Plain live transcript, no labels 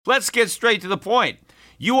Let's get straight to the point.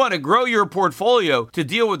 You want to grow your portfolio to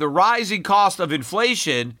deal with the rising cost of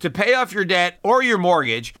inflation, to pay off your debt or your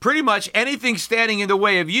mortgage, pretty much anything standing in the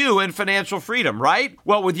way of you and financial freedom, right?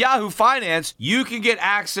 Well, with Yahoo Finance, you can get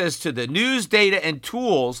access to the news, data, and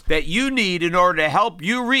tools that you need in order to help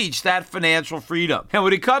you reach that financial freedom. And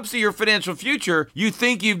when it comes to your financial future, you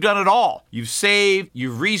think you've done it all. You've saved,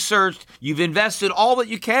 you've researched, you've invested all that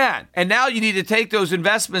you can. And now you need to take those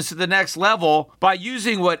investments to the next level by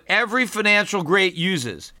using what every financial great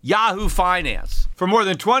uses. Yahoo Finance. For more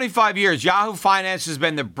than 25 years, Yahoo Finance has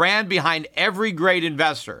been the brand behind every great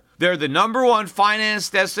investor. They're the #1 finance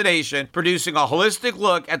destination, producing a holistic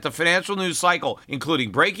look at the financial news cycle,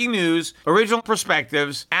 including breaking news, original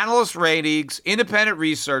perspectives, analyst ratings, independent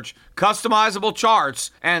research, customizable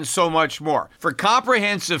charts, and so much more. For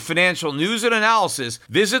comprehensive financial news and analysis,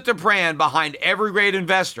 visit the brand behind every great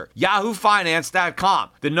investor, yahoofinance.com,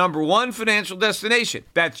 the #1 financial destination.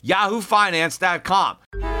 That's yahoofinance.com.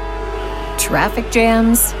 Traffic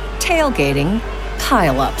jams, tailgating,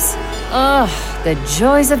 pileups. Ugh, the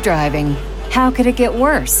joys of driving. How could it get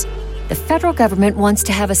worse? The federal government wants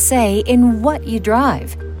to have a say in what you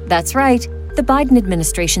drive. That's right. The Biden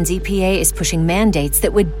administration's EPA is pushing mandates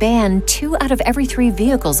that would ban 2 out of every 3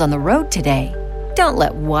 vehicles on the road today. Don't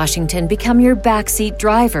let Washington become your backseat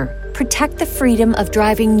driver. Protect the freedom of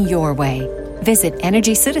driving your way. Visit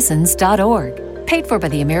EnergyCitizens.org. Paid for by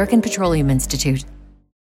the American Petroleum Institute.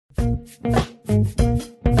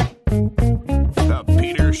 The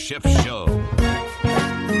Peter Schiff Show.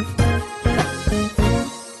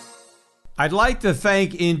 I'd like to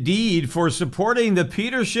thank Indeed for supporting the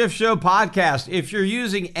Peter Schiff Show podcast. If you're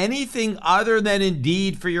using anything other than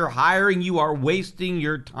Indeed for your hiring, you are wasting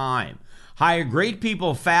your time. Hire great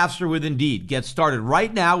people faster with Indeed. Get started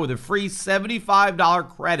right now with a free $75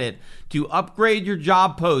 credit to upgrade your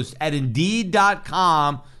job post at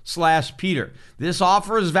Indeed.com/Peter. This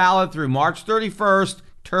offer is valid through March 31st.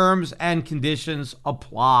 Terms and conditions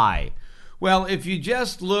apply. Well, if you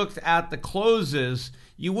just looked at the closes,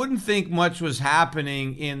 you wouldn't think much was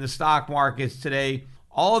happening in the stock markets today.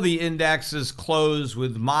 All of the indexes closed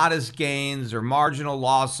with modest gains or marginal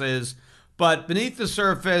losses. But beneath the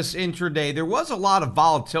surface, intraday, there was a lot of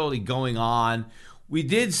volatility going on. We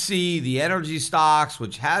did see the energy stocks,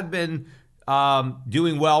 which had been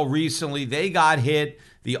doing well recently, they got hit.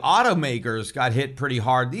 The automakers got hit pretty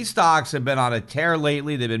hard. These stocks have been on a tear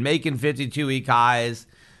lately. They've been making 52-week highs.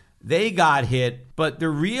 They got hit. But the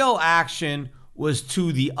real action was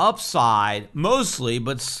to the upside, mostly,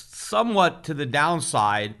 but somewhat to the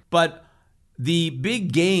downside. But the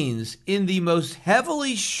big gains in the most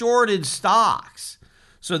heavily shorted stocks.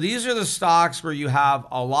 So these are the stocks where you have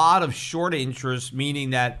a lot of short interest,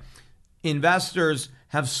 meaning that investors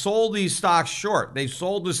have sold these stocks short. They've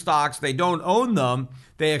sold the stocks. They don't own them.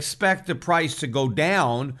 They expect the price to go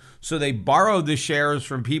down. So they borrowed the shares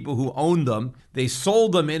from people who own them. They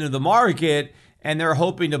sold them into the market, and they're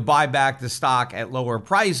hoping to buy back the stock at lower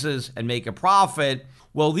prices and make a profit.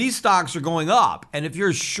 Well, these stocks are going up. And if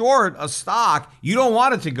you're short a stock, you don't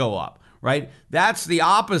want it to go up, right? That's the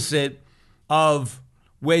opposite of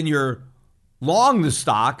when you're long the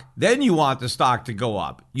stock, then you want the stock to go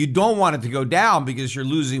up. You don't want it to go down because you're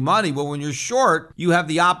losing money. But when you're short, you have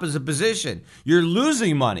the opposite position. You're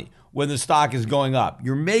losing money when the stock is going up.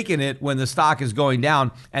 You're making it when the stock is going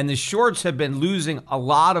down. And the shorts have been losing a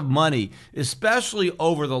lot of money, especially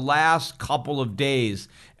over the last couple of days.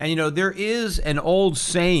 And, you know, there is an old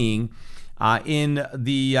saying in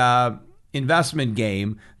the investment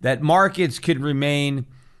game that markets can remain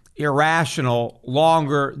irrational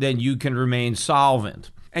longer than you can remain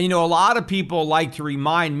solvent. And, you know, a lot of people like to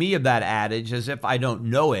remind me of that adage as if I don't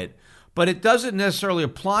know it, but it doesn't necessarily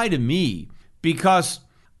apply to me because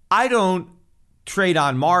I don't trade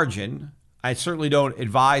on margin. I certainly don't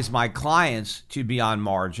advise my clients to be on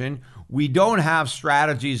margin. We don't have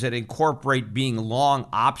strategies that incorporate being long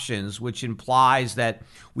options, which implies that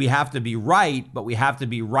we have to be right, but we have to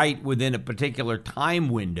be right within a particular time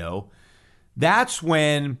window. That's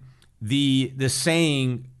when the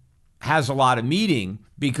saying has a lot of meaning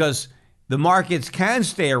because the markets can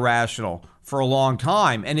stay irrational for a long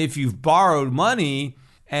time. And if you've borrowed money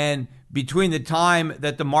and between the time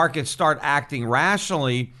that the markets start acting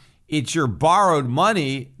rationally, it's your borrowed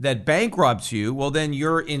money that bankrupts you, well, then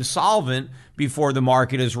you're insolvent before the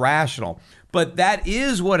market is rational. But that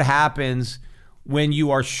is what happens when you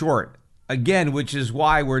are short. Again, which is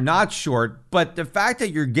why we're not short. But the fact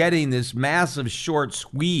that you're getting this massive short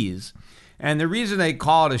squeeze, and the reason they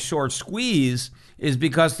call it a short squeeze is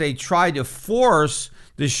because they try to force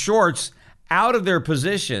the shorts out of their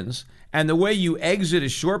positions. And the way you exit a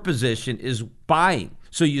short position is buying.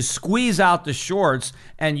 So you squeeze out the shorts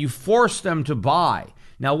and you force them to buy.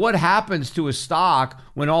 Now, what happens to a stock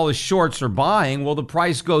when all the shorts are buying? Well, the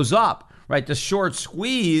price goes up, right? The short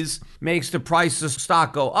squeeze makes the price of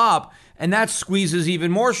stock go up, and that squeezes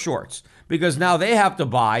even more shorts because now they have to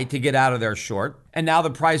buy to get out of their short, and now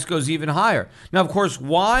the price goes even higher. Now, of course,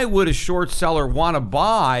 why would a short seller want to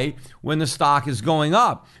buy when the stock is going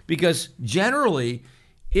up? Because generally,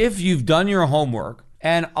 if you've done your homework,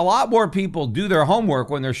 and a lot more people do their homework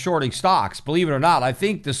when they're shorting stocks, believe it or not. I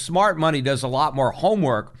think the smart money does a lot more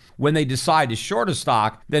homework when they decide to short a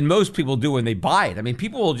stock than most people do when they buy it. I mean,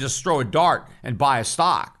 people will just throw a dart and buy a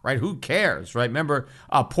stock, right? Who cares, right? Remember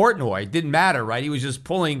Portnoy, it didn't matter, right? He was just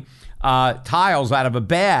pulling tiles out of a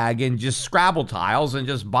bag and just Scrabble tiles and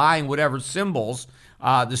just buying whatever symbols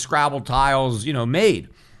the Scrabble tiles, made.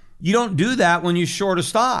 You don't do that when you short a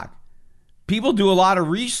stock. People do a lot of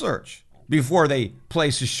research before they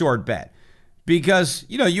place a short bet because,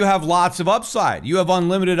 you have lots of upside. You have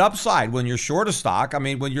unlimited upside when you're short a stock. I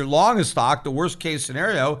mean, when you're long a stock, the worst case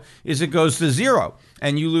scenario is it goes to zero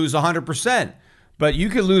and you lose 100%. But you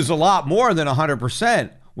could lose a lot more than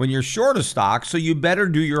 100% when you're short a stock, so you better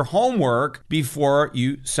do your homework before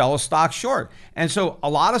you sell a stock short. And so a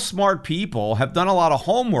lot of smart people have done a lot of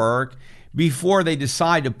homework before they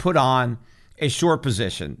decide to put on a short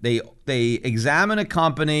position. They examine a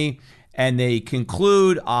company and they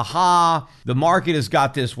conclude, the market has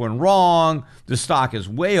got this one wrong, the stock is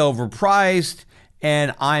way overpriced,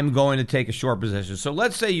 and I'm going to take a short position. So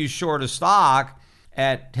let's say you short a stock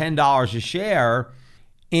at $10 a share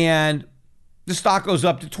and the stock goes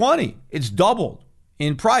up to 20. It's doubled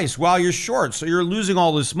in price while you're short. So you're losing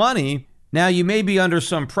all this money. Now you may be under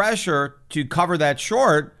some pressure to cover that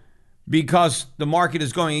short because the market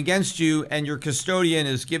is going against you and your custodian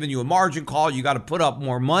is giving you a margin call. You got to put up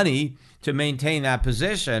more money to maintain that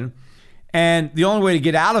position. And the only way to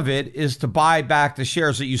get out of it is to buy back the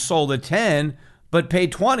shares that you sold at 10 but pay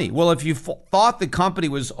 20. Well, if you thought the company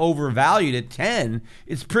was overvalued at 10,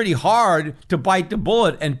 it's pretty hard to bite the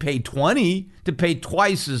bullet and pay 20, to pay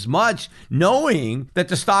twice as much, knowing that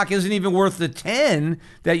the stock isn't even worth the 10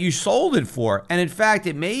 that you sold it for. And in fact,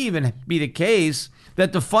 it may even be the case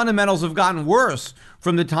that the fundamentals have gotten worse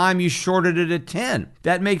from the time you shorted it at 10.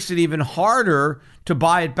 That makes it even harder to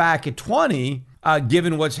buy it back at 20,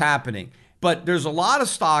 given what's happening. But there's a lot of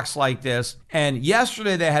stocks like this, and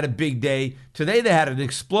yesterday they had a big day. Today they had an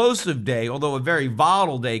explosive day, although a very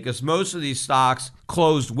volatile day, because most of these stocks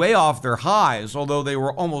closed way off their highs, although they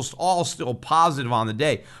were almost all still positive on the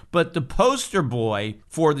day. But the poster boy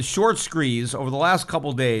for the short squeeze over the last couple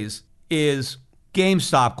of days is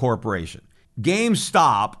GameStop Corporation.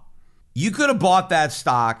 GameStop, you could have bought that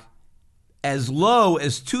stock as low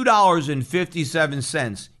as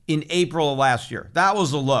 $2.57 in April of last year. That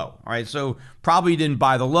was a low. All right. So probably didn't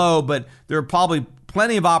buy the low, but there are probably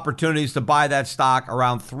plenty of opportunities to buy that stock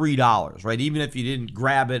around $3, right? Even if you didn't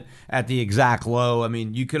grab it at the exact low. I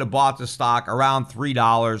mean, you could have bought the stock around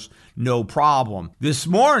 $3, no problem. This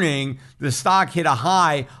morning, the stock hit a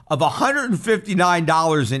high of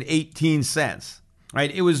 $159.18,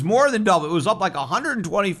 right? It was more than double. It was up like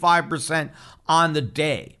 125% on the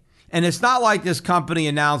day. And it's not like this company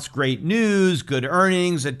announced great news, good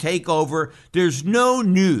earnings, a takeover. There's no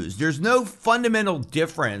news. There's no fundamental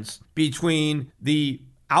difference between the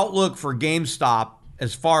outlook for GameStop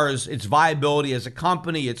as far as its viability as a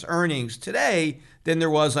company, its earnings today, than there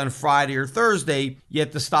was on Friday or Thursday,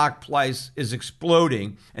 yet the stock price is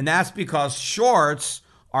exploding. And that's because shorts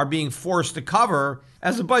are being forced to cover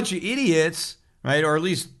as a bunch of idiots, right? Or at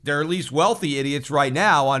least they're at least wealthy idiots right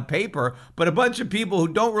now on paper, but a bunch of people who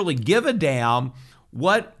don't really give a damn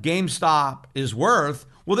what GameStop is worth.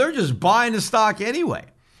 Well, they're just buying the stock anyway.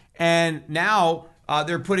 And now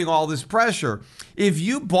they're putting all this pressure. If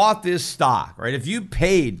you bought this stock, right, if you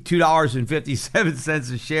paid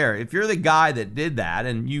 $2.57 a share, if you're the guy that did that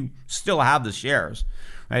and you still have the shares,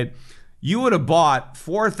 right, you would have bought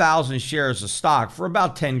 4,000 shares of stock for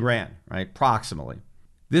about 10 grand, right, approximately.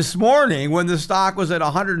 This morning, when the stock was at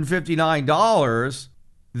 $159,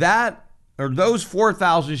 those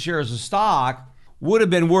 4,000 shares of stock would have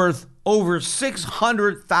been worth over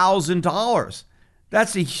 $600,000.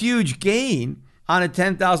 That's a huge gain on a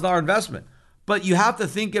 $10,000 investment. But you have to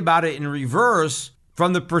think about it in reverse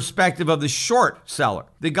from the perspective of the short seller,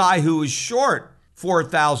 the guy who was short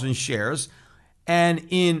 4,000 shares. And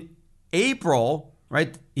in April,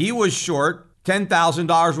 right, he was short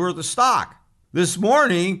 $10,000 worth of stock. This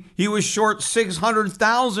morning, he was short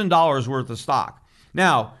 $600,000 worth of stock.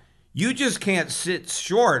 Now, you just can't sit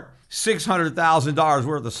short $600,000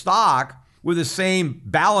 worth of stock with the same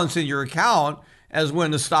balance in your account as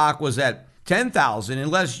when the stock was at 10,000,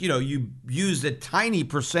 unless, you used a tiny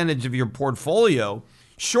percentage of your portfolio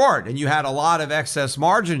short and you had a lot of excess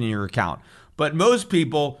margin in your account. But most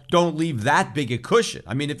people don't leave that big a cushion.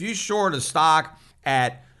 I mean, if you short a stock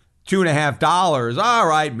at $2.50, all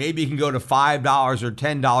right, maybe you can go to $5 or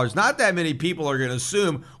 $10. Not that many people are going to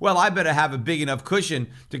assume, well, I better have a big enough cushion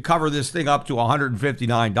to cover this thing up to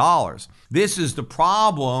 $159. This is the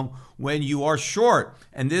problem when you are short.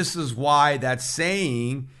 And this is why that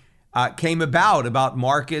saying came about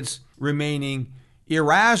markets remaining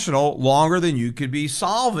irrational longer than you could be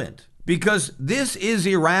solvent. Because this is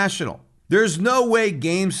irrational. There's no way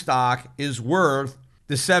GameStop is worth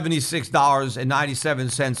the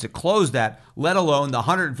 $76.97 it closed at, let alone the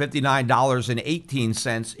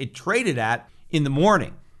 $159.18 it traded at in the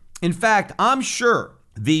morning. In fact, I'm sure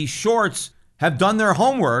the shorts have done their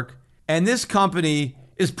homework and this company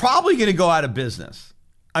is probably going to go out of business.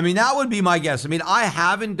 I mean, that would be my guess. I mean, I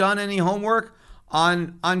haven't done any homework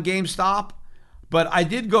on GameStop, but I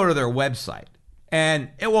did go to their website. And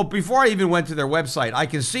before I even went to their website, I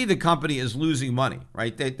can see the company is losing money,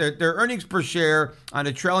 right? Their earnings per share on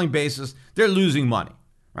a trailing basis, they're losing money,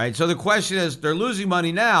 right? So the question is, they're losing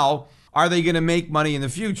money now. Are they going to make money in the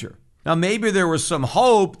future? Now, maybe there was some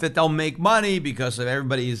hope that they'll make money because of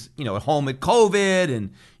everybody's, at home at COVID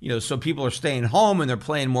and, so people are staying home and they're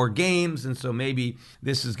playing more games. And so maybe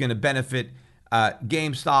this is going to benefit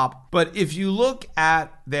GameStop. But if you look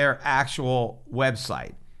at their actual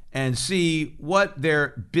website, and see what their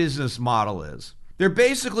business model is. They're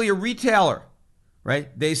basically a retailer, right?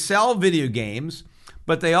 They sell video games,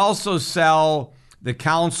 but they also sell the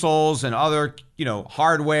consoles and other,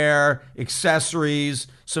 hardware, accessories,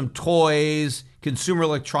 some toys, consumer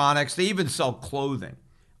electronics. They even sell clothing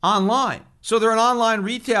online. So they're an online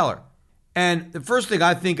retailer. And the first thing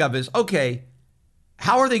I think of is, okay,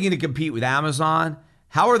 how are they going to compete with Amazon?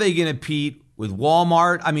 How are they going to compete with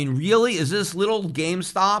Walmart? I mean, really, is this little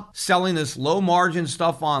GameStop selling this low margin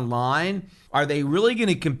stuff online? Are they really going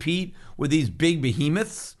to compete with these big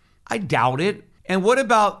behemoths? I doubt it. And what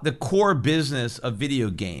about the core business of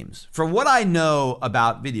video games? From what I know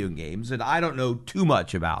about video games, and I don't know too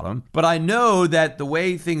much about them, but I know that the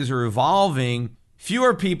way things are evolving,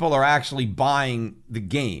 fewer people are actually buying the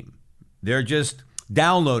game. They're just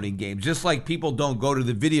downloading games, just like people don't go to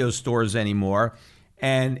the video stores anymore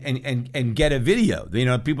and get a video.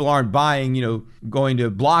 People aren't buying, going to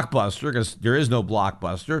Blockbuster because there is no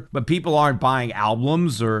Blockbuster, but people aren't buying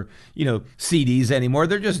albums or, CDs anymore.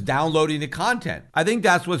 They're just downloading the content. I think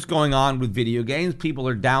that's what's going on with video games. People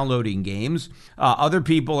are downloading games. Other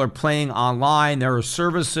people are playing online. There are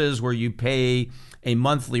services where you pay a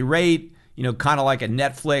monthly rate, kind of like a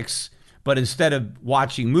Netflix, but instead of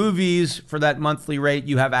watching movies for that monthly rate,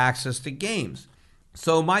 you have access to games.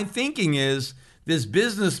 So my thinking is, this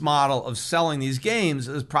business model of selling these games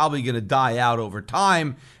is probably going to die out over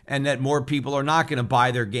time, and that more people are not going to buy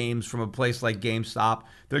their games from a place like GameStop.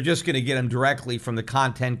 They're just going to get them directly from the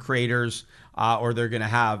content creators, or they're going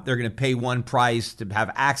to pay one price to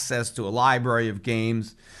have access to a library of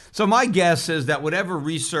games. So my guess is that whatever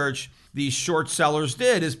research these short sellers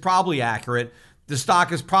did is probably accurate. The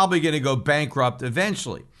stock is probably going to go bankrupt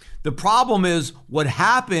eventually. The problem is what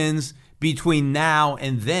happens between now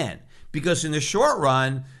and then. Because in the short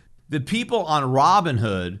run, the people on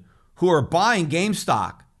Robinhood who are buying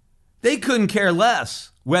GameStop, they couldn't care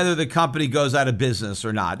less whether the company goes out of business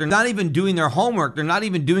or not. They're not even doing their homework. They're not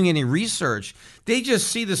even doing any research. They just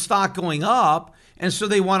see the stock going up, and so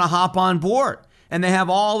they want to hop on board. And they have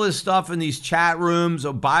all this stuff in these chat rooms,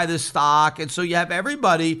 or buy this stock. And so you have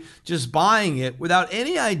everybody just buying it without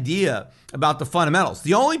any idea about the fundamentals.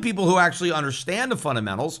 The only people who actually understand the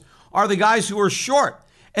fundamentals are the guys who are short.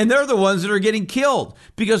 And they're the ones that are getting killed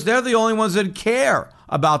because they're the only ones that care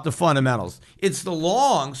about the fundamentals. It's the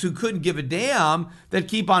longs who couldn't give a damn that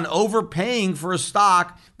keep on overpaying for a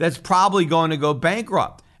stock that's probably going to go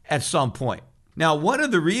bankrupt at some point. Now, one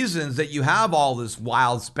of the reasons that you have all this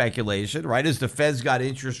wild speculation, right, is the Fed's got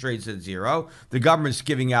interest rates at zero. The government's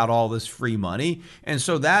giving out all this free money. And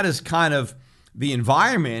so that is kind of the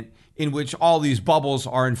environment in which all these bubbles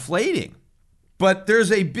are inflating. But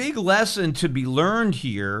there's a big lesson to be learned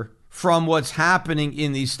here from what's happening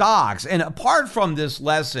in these stocks. And apart from this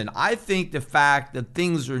lesson, I think the fact that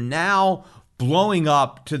things are now blowing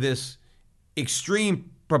up to this extreme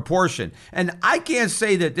proportion. And I can't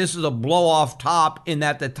say that this is a blow off top in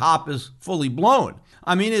that the top is fully blown.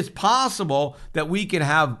 I mean, it's possible that we can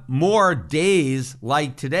have more days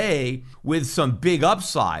like today with some big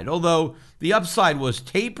upside, although the upside was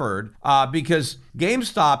tapered because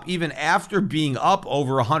GameStop, even after being up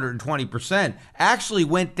over 120%, actually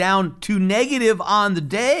went down to negative on the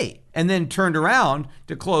day. and then turned around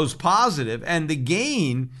to close positive. And the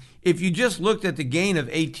gain, if you just looked at the gain of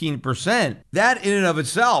 18%, that in and of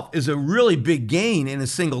itself is a really big gain in a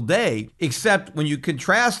single day, except when you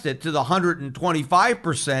contrast it to the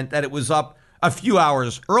 125% that it was up a few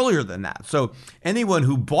hours earlier than that. So anyone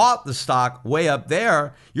who bought the stock way up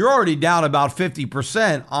there, you're already down about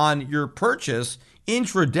 50% on your purchase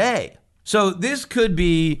intraday. So this could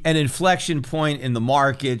be an inflection point in the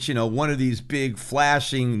markets, one of these big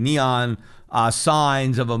flashing neon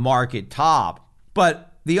signs of a market top.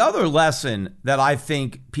 But the other lesson that I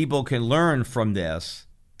think people can learn from this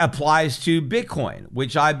applies to Bitcoin,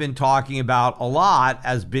 which I've been talking about a lot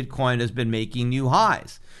as Bitcoin has been making new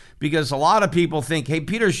highs. Because a lot of people think, hey,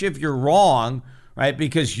 Peter Schiff, you're wrong, right?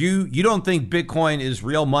 Because you don't think Bitcoin is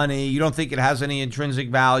real money. You don't think it has any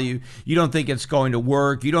intrinsic value. You don't think it's going to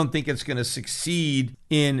work. You don't think it's going to succeed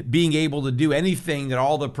in being able to do anything that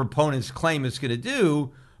all the proponents claim it's going to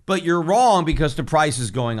do. But you're wrong because the price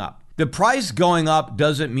is going up. The price going up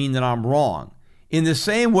doesn't mean that I'm wrong. In the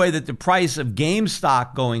same way that the price of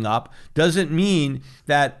GameStop going up doesn't mean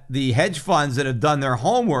that the hedge funds that have done their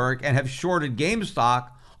homework and have shorted GameStop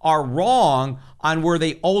are wrong on where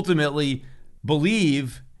they ultimately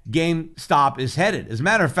believe GameStop is headed. As a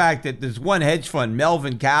matter of fact, that there's one hedge fund,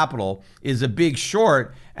 Melvin Capital, is a big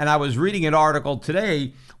short. And I was reading an article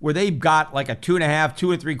today where they've got like a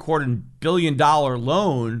 $2.75 billion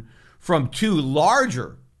loan from two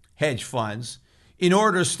larger hedge funds in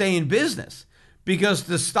order to stay in business. Because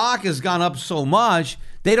the stock has gone up so much,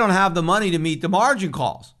 they don't have the money to meet the margin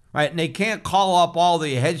calls. Right. And they can't call up all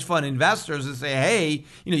the hedge fund investors and say, hey,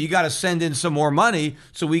 you got to send in some more money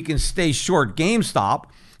so we can stay short GameStop.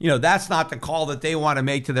 That's not the call that they want to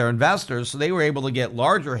make to their investors. So they were able to get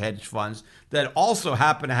larger hedge funds that also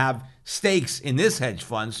happen to have stakes in this hedge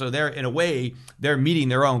fund. So they're, in a way, they're meeting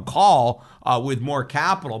their own call with more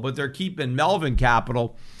capital, but they're keeping Melvin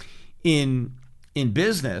Capital in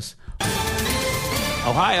business.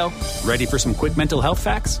 Ohio, ready for some quick mental health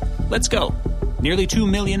facts? Let's go. Nearly 2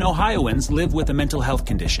 million Ohioans live with a mental health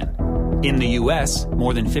condition. In the U.S.,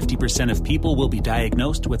 more than 50% of people will be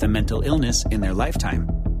diagnosed with a mental illness in their lifetime.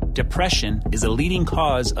 Depression is a leading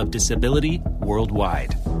cause of disability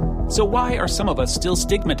worldwide. So why are some of us still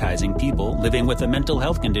stigmatizing people living with a mental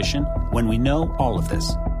health condition when we know all of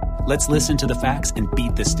this? Let's listen to the facts and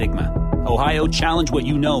beat the stigma. Ohio, challenge what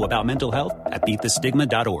you know about mental health at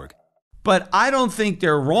beatthestigma.org. But I don't think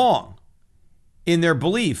they're wrong in their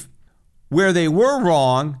belief. Where they were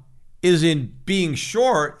wrong is in being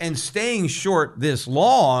short and staying short this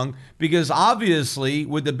long, because obviously,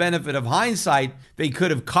 with the benefit of hindsight, they could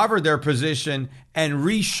have covered their position and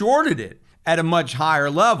re-shorted it at a much higher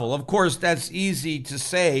level. Of course, that's easy to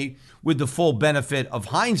say with the full benefit of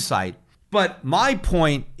hindsight. But my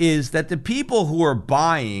point is that the people who are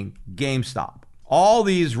buying GameStop, all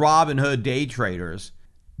these Robinhood day traders,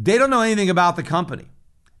 they don't know anything about the company.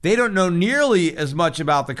 They don't know nearly as much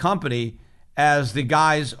about the company as the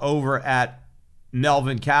guys over at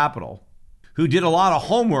Melvin Capital, who did a lot of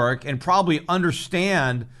homework and probably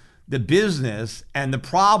understand the business and the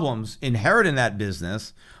problems inherent in that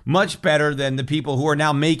business much better than the people who are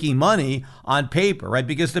now making money on paper, right?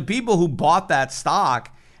 Because the people who bought that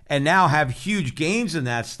stock and now have huge gains in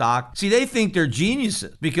that stock, see, they think they're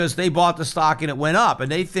geniuses because they bought the stock and it went up.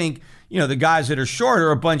 And they think, the guys that are short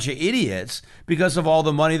are a bunch of idiots because of all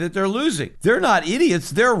the money that they're losing. They're not idiots.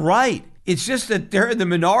 They're right. It's just that they're in the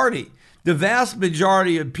minority. The vast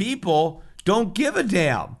majority of people don't give a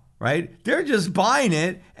damn, right? They're just buying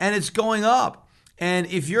it and it's going up. And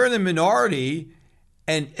if you're in the minority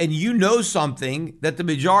and you know something that the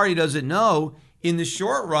majority doesn't know, in the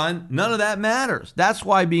short run, none of that matters. That's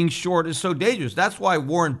why being short is so dangerous. That's why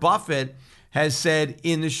Warren Buffett has said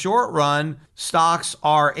in the short run, stocks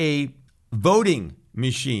are a voting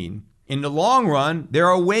machine. In the long run, they're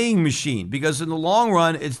a weighing machine, because in the long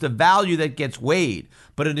run, it's the value that gets weighed.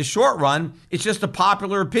 But in the short run, it's just a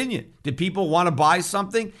popular opinion. Do people want to buy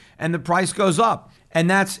something? And the price goes up. And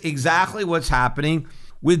that's exactly what's happening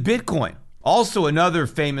with Bitcoin. Also, another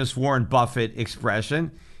famous Warren Buffett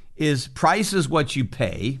expression is price is what you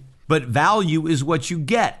pay, but value is what you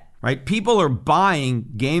get, right? People are buying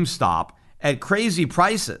GameStop at crazy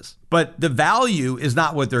prices, but the value is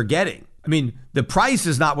not what they're getting. I mean, the price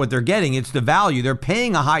is not what they're getting. It's the value. They're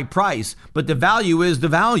paying a high price, but the value is the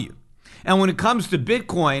value. And when it comes to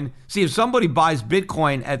Bitcoin, see, if somebody buys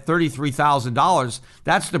Bitcoin at $33,000,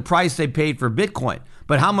 that's the price they paid for Bitcoin.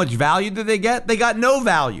 But how much value did they get? They got no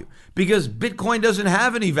value, because Bitcoin doesn't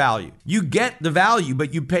have any value. You get the value,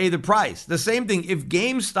 but you pay the price. The same thing, if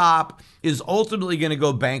GameStop is ultimately going to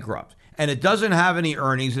go bankrupt and it doesn't have any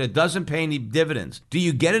earnings and it doesn't pay any dividends, do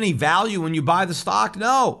you get any value when you buy the stock?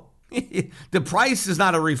 No. The price is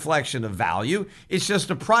not a reflection of value. It's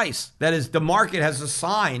just a price that is the market has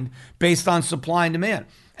assigned based on supply and demand.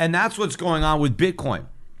 And that's what's going on with Bitcoin.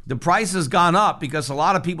 The price has gone up because a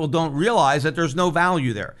lot of people don't realize that there's no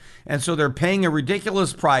value there. And so they're paying a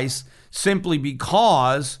ridiculous price simply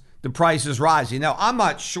because the price is rising. Now, I'm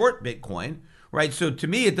not short Bitcoin, right? So to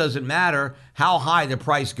me, it doesn't matter how high the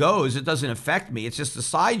price goes. It doesn't affect me. It's just a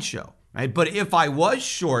sideshow. Right? But if I was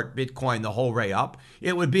short Bitcoin the whole way up,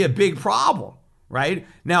 it would be a big problem, right?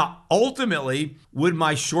 Now, ultimately, would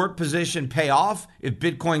my short position pay off if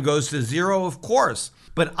Bitcoin goes to zero? Of course.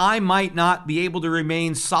 But I might not be able to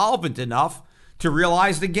remain solvent enough to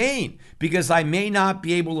realize the gain because I may not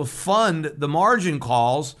be able to fund the margin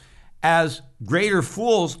calls as greater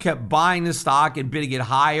fools kept buying the stock and bidding it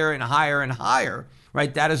higher and higher and higher,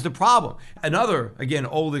 right? That is the problem. Another, again,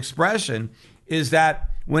 old expression is that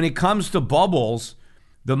when it comes to bubbles,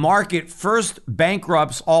 the market first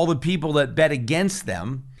bankrupts all the people that bet against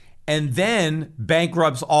them and then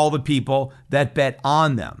bankrupts all the people that bet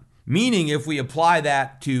on them. Meaning, if we apply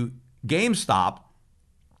that to GameStop,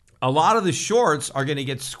 a lot of the shorts are going to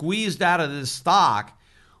get squeezed out of this stock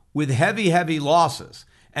with heavy, heavy losses.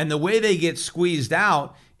 And the way they get squeezed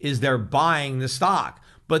out is they're buying the stock.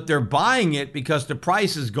 But they're buying it because the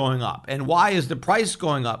price is going up. And why is the price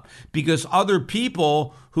going up? Because other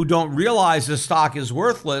people who don't realize the stock is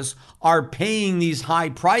worthless are paying these high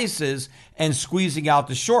prices and squeezing out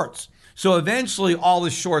the shorts. So eventually all the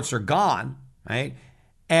shorts are gone, right?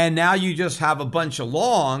 And now you just have a bunch of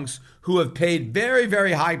longs who have paid very,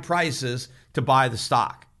 very high prices to buy the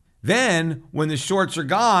stock. Then when the shorts are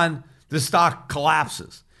gone, the stock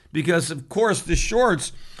collapses because, of course, the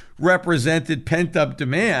shorts represented pent-up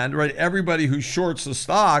demand, right? Everybody who shorts the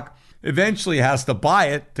stock eventually has to buy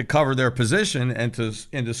it to cover their position and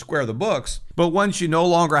to square the books. But once you no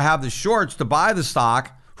longer have the shorts to buy the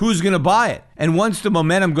stock, who's going to buy it? And once the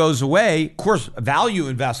momentum goes away, of course, value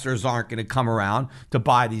investors aren't going to come around to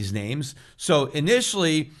buy these names. So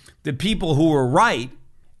initially, the people who were right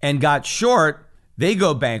and got short, they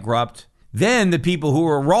go bankrupt. Then the people who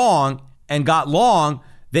were wrong and got long,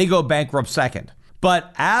 they go bankrupt second.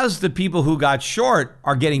 But as the people who got short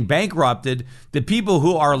are getting bankrupted, the people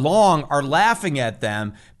who are long are laughing at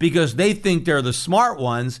them because they think they're the smart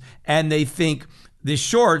ones and they think the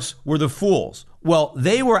shorts were the fools. Well,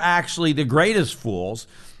 they were actually the greatest fools.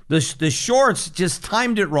 The shorts just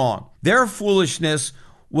timed it wrong. Their foolishness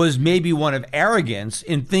was maybe one of arrogance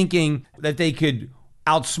in thinking that they could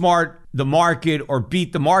outsmart the market or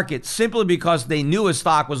beat the market simply because they knew a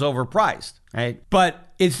stock was overpriced, right? But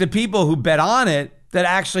it's the people who bet on it that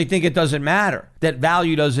actually think it doesn't matter, that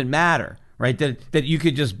value doesn't matter, right? That you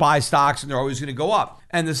could just buy stocks and they're always going to go up.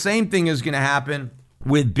 And the same thing is going to happen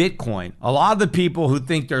with Bitcoin. A lot of the people who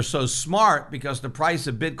think they're so smart because the price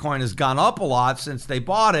of Bitcoin has gone up a lot since they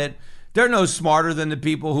bought it, they're no smarter than the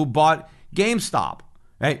people who bought GameStop,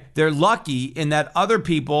 right? They're lucky in that other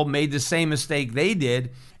people made the same mistake they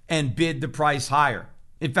did and bid the price higher.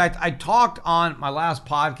 In fact, I talked on my last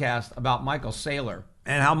podcast about Michael Saylor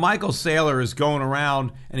and how Michael Saylor is going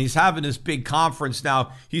around and he's having this big conference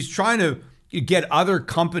now. He's trying to get other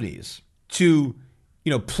companies to,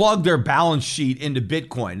 plug their balance sheet into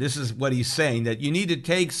Bitcoin. This is what he's saying, that you need to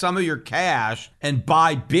take some of your cash and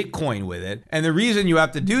buy Bitcoin with it. And the reason you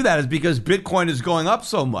have to do that is because Bitcoin is going up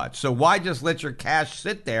so much. So why just let your cash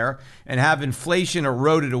sit there and have inflation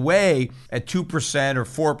erode it away at 2%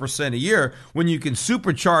 or 4% a year when you can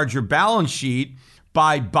supercharge your balance sheet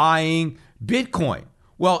by buying Bitcoin?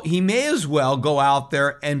 Well, he may as well go out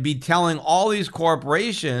there and be telling all these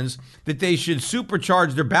corporations that they should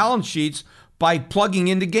supercharge their balance sheets by plugging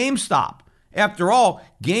into GameStop. After all,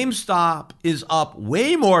 GameStop is up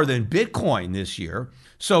way more than Bitcoin this year.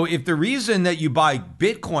 So if the reason that you buy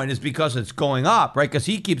Bitcoin is because it's going up, right? Because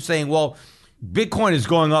he keeps saying, well, Bitcoin is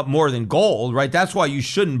going up more than gold, right? That's why you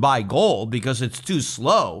shouldn't buy gold because it's too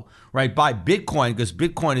slow, right? Buy Bitcoin because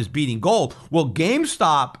Bitcoin is beating gold. Well,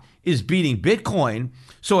 GameStop is beating Bitcoin.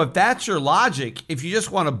 So if that's your logic, if you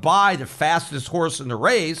just want to buy the fastest horse in the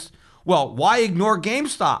race, well, why ignore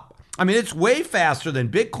GameStop? I mean, it's way faster than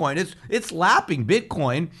Bitcoin. It's lapping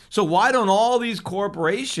Bitcoin. So why don't all these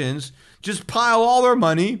corporations just pile all their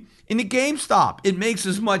money into GameStop? It makes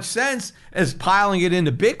as much sense as piling it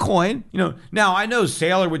into Bitcoin. Now I know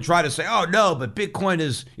Saylor would try to say, oh no, but Bitcoin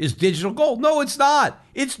is digital gold. No, it's not.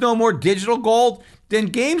 It's no more digital gold than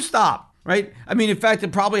GameStop. right? I mean, in fact,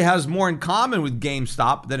 it probably has more in common with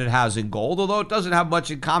GameStop than it has in gold, although it doesn't have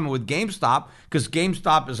much in common with GameStop because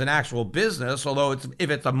GameStop is an actual business, although if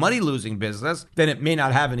it's a money-losing business, then it may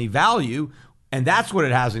not have any value, and that's what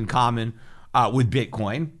it has in common with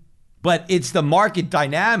Bitcoin. But it's the market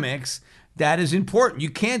dynamics that is important. You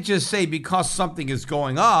can't just say because something is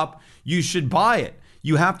going up, you should buy it.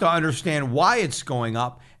 You have to understand why it's going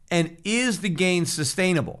up and is the gain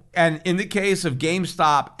sustainable? And in the case of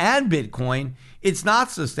GameStop and Bitcoin, it's not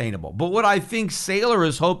sustainable. But what I think Saylor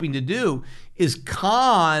is hoping to do is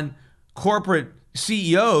con corporate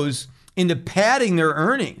CEOs into padding their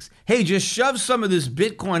earnings. Hey, just shove some of this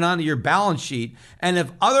Bitcoin onto your balance sheet, and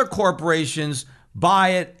if other corporations buy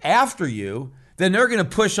it after you, then they're going to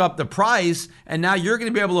push up the price, and now you're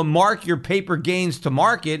going to be able to mark your paper gains to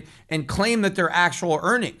market and claim that they're actual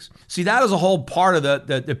earnings. See, that is a whole part of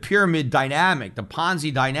the pyramid dynamic, the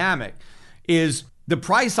Ponzi dynamic, is the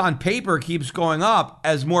price on paper keeps going up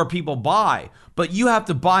as more people buy, but you have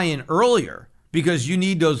to buy in earlier because you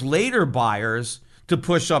need those later buyers to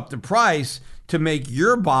push up the price to make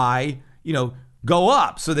your buy, go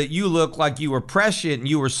up so that you look like you were prescient and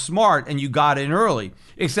you were smart and you got in early.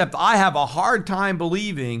 Except I have a hard time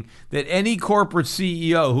believing that any corporate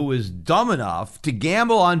CEO who is dumb enough to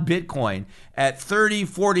gamble on Bitcoin at $30,000,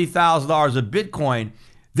 $40,000 a Bitcoin,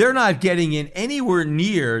 they're not getting in anywhere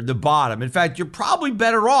near the bottom. In fact, you're probably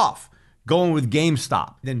better off going with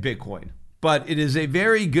GameStop than Bitcoin. But it is a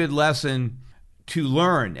very good lesson to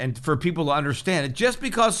learn and for people to understand it. Just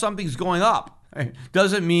because something's going up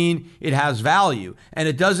doesn't mean it has value, and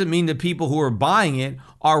it doesn't mean the people who are buying it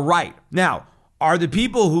are right. Now, are the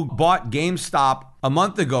people who bought GameStop a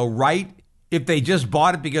month ago right if they just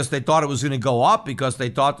bought it because they thought it was going to go up, because they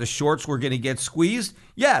thought the shorts were going to get squeezed?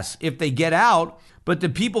 Yes, if they get out. But the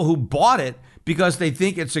people who bought it because they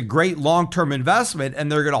think it's a great long-term investment and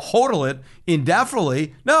they're going to hodl it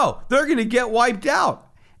indefinitely, no, they're going to get wiped out.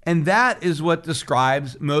 And that is what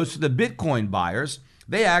describes most of the Bitcoin buyers.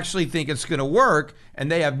 They actually think it's going to work,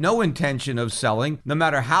 and they have no intention of selling, no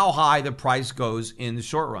matter how high the price goes in the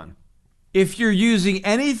short run. If you're using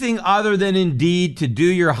anything other than Indeed to do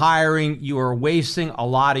your hiring, you are wasting a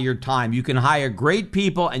lot of your time. You can hire great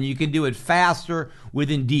people, and you can do it faster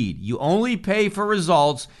with Indeed. You only pay for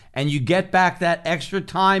results, and you get back that extra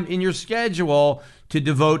time in your schedule to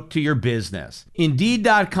devote to your business.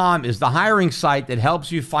 Indeed.com is the hiring site that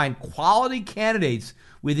helps you find quality candidates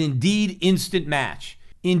with Indeed Instant Match.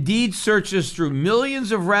 Indeed searches through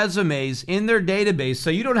millions of resumes in their database,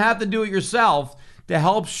 so you don't have to do it yourself, to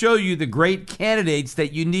help show you the great candidates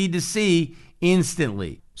that you need to see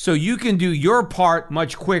instantly. So you can do your part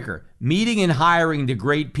much quicker, meeting and hiring the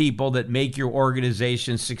great people that make your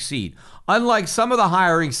organization succeed. Unlike some of the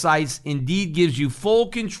hiring sites, Indeed gives you full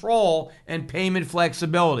control and payment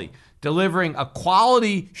flexibility, delivering a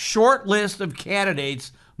quality short list of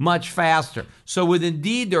candidates much faster. So with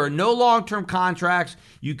Indeed, there are no long-term contracts.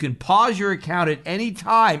 You can pause your account at any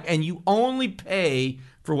time, and you only pay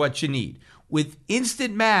for what you need. With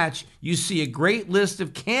Instant Match, you see a great list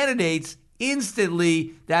of candidates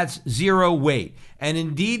instantly. That's zero wait. And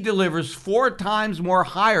Indeed delivers 4 times more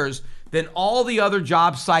hires than all the other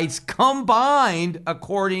job sites combined,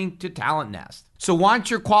 according to Talent Nest. So want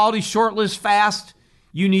your quality shortlist fast?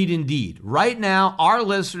 You need Indeed. Right now, our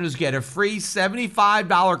listeners get a free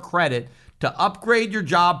 $75 credit to upgrade your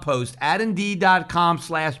job post at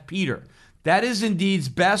Indeed.com/Peter. That is Indeed's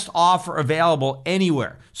best offer available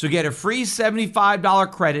anywhere. So get a free $75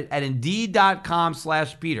 credit at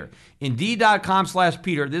Indeed.com/Peter.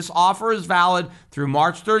 Indeed.com/Peter. This offer is valid through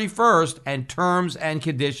March 31st, and terms and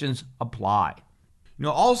conditions apply.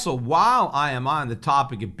 Also, while I am on the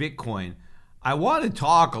topic of Bitcoin, I want to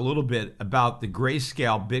talk a little bit about the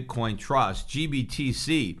Grayscale Bitcoin Trust,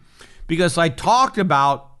 GBTC, because I talked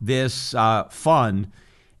about this fund,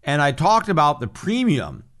 and I talked about the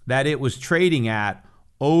premium that it was trading at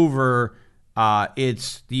over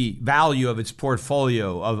the value of its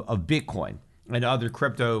portfolio of Bitcoin and other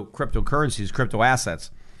cryptocurrencies, crypto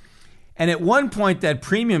assets. And at one point, that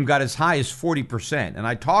premium got as high as 40%. And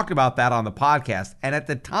I talked about that on the podcast. And at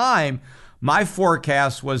the time, my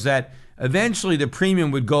forecast was that eventually the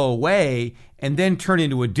premium would go away and then turn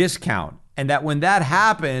into a discount. And that when that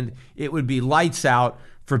happened, it would be lights out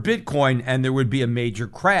for Bitcoin and there would be a major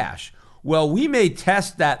crash. Well, we may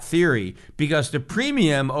test that theory because the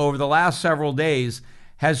premium over the last several days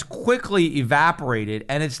has quickly evaporated,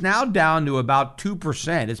 and it's now down to about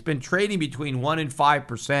 2%. It's been trading between 1% and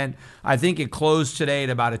 5%. I think it closed today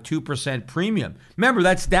at about a 2% premium. Remember,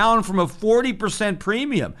 that's down from a 40%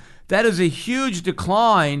 premium. That is a huge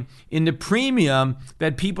decline in the premium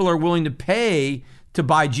that people are willing to pay to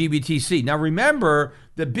buy GBTC. Now remember,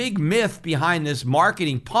 the big myth behind this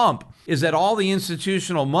marketing pump is that all the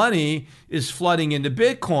institutional money is flooding into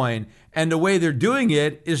Bitcoin, and the way they're doing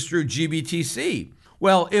it is through GBTC.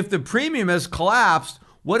 Well, if the premium has collapsed,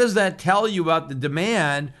 what does that tell you about the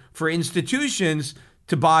demand for institutions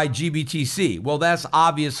to buy GBTC? Well, that's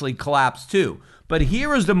obviously collapsed too. But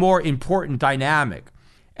here is the more important dynamic.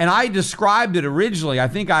 And I described it originally. I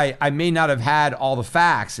think I may not have had all the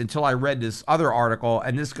facts until I read this other article,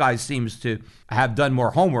 and this guy seems to have done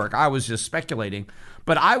more homework. I was just speculating.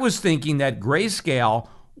 But I was thinking that Grayscale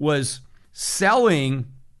was selling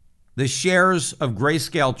the shares of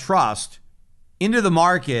Grayscale Trust into the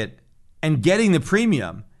market and getting the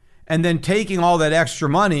premium, and then taking all that extra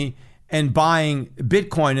money and buying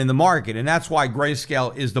Bitcoin in the market. And that's why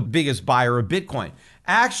Grayscale is the biggest buyer of Bitcoin.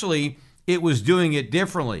 Actually, it was doing it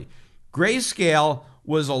differently. Grayscale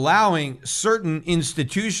was allowing certain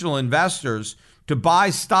institutional investors to buy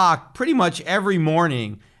stock pretty much every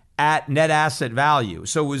morning at net asset value.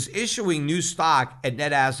 So it was issuing new stock at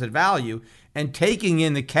net asset value and taking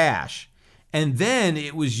in the cash. And then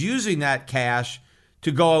it was using that cash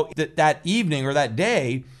to go that evening or that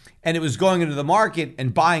day, and it was going into the market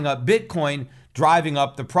and buying up Bitcoin, driving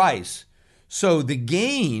up the price. So the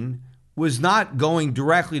gain was not going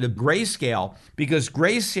directly to Grayscale because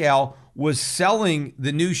Grayscale was selling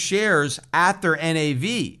the new shares at their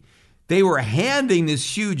NAV. They were handing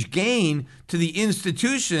this huge gain to the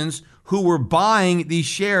institutions who were buying these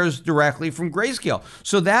shares directly from Grayscale.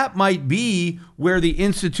 So that might be where the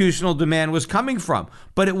institutional demand was coming from.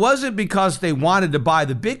 But it wasn't because they wanted to buy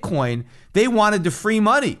the Bitcoin. They wanted the free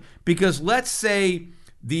money. Because let's say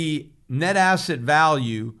the net asset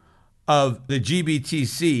value of the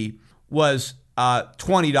GBTC was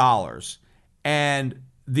 $20 and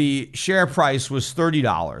the share price was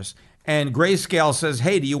 $30. And Grayscale says,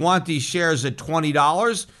 hey, do you want these shares at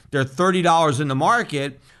 $20? They're $30 in the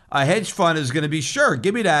market. A hedge fund is going to be, sure,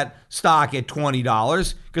 give me that stock at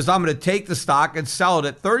 $20 because I'm going to take the stock and sell it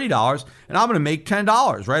at $30 and I'm going to make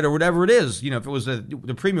 $10, right? Or whatever it is. You know, if it was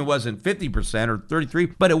the premium wasn't 50% or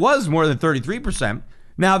 33%, but it was more than 33%.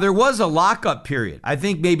 Now, there was a lockup period. I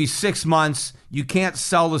think maybe 6 months. You can't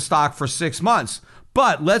sell the stock for 6 months.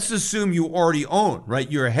 But let's assume you already own,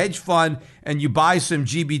 right? You're a hedge fund and you buy some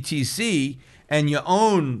GBTC and you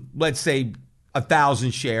own, let's say,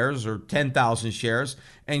 1,000 shares or 10,000 shares.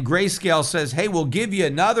 And Grayscale says, hey, we'll give you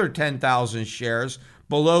another 10,000 shares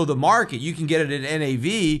below the market. You can get it at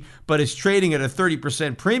NAV, but it's trading at a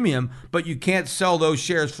 30% premium, but you can't sell those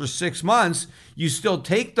shares for 6 months. You still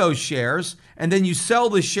take those shares and then you sell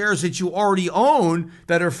the shares that you already own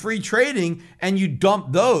that are free trading and you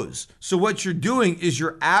dump those. So what you're doing is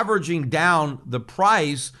you're averaging down the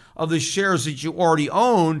price of the shares that you already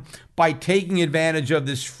own by taking advantage of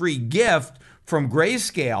this free gift from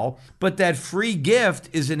Grayscale, but that free gift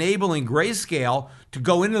is enabling Grayscale to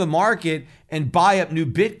go into the market and buy up new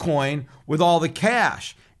Bitcoin with all the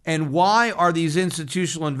cash. And why are these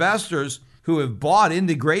institutional investors who have bought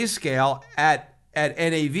into Grayscale at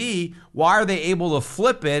NAV, why are they able to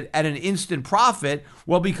flip it at an instant profit?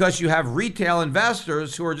 Well, because you have retail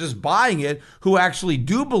investors who are just buying it, who actually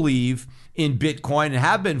do believe in Bitcoin and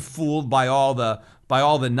have been fooled by all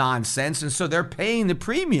the nonsense, and so they're paying the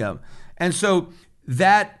premium. And so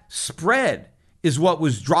that spread is what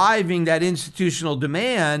was driving that institutional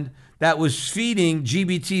demand that was feeding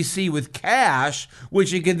GBTC with cash,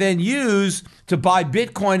 which it could then use to buy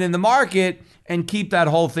Bitcoin in the market and keep that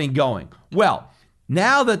whole thing going. Well,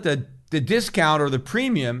 now that the discount or the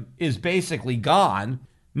premium is basically gone,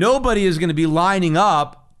 nobody is going to be lining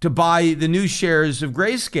up to buy the new shares of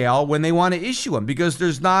Grayscale when they want to issue them because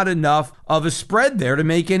there's not enough of a spread there to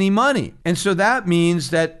make any money. And so that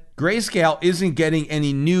means that Grayscale isn't getting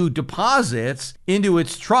any new deposits into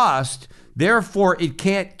its trust. Therefore, it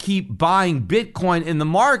can't keep buying Bitcoin in the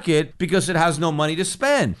market because it has no money to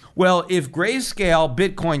spend. Well, if Grayscale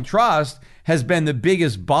Bitcoin Trust has been the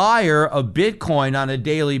biggest buyer of Bitcoin on a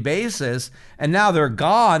daily basis, and now they're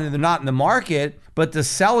gone and they're not in the market, but the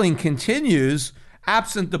selling continues,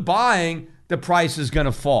 absent the buying, the price is going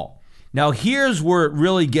to fall. Now, here's where it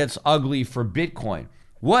really gets ugly for Bitcoin.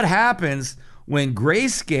 What happens when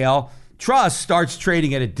Grayscale Trust starts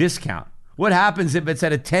trading at a discount? What happens if it's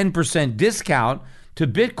at a 10% discount to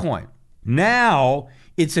Bitcoin? Now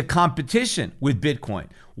it's a competition with Bitcoin.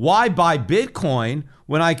 Why buy Bitcoin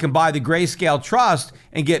when I can buy the Grayscale Trust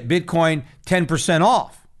and get Bitcoin 10%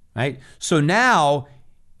 off, right? So now,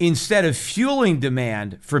 instead of fueling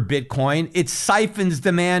demand for Bitcoin, it siphons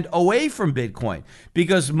demand away from Bitcoin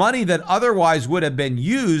because money that otherwise would have been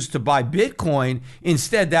used to buy Bitcoin,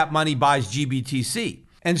 instead that money buys GBTC.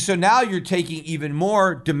 And so now you're taking even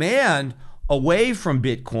more demand away from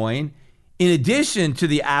Bitcoin in addition to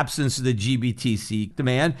the absence of the GBTC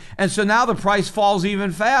demand. And so now the price falls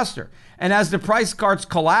even faster. And as the price starts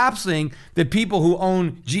collapsing, the people who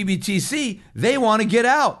own GBTC, they want to get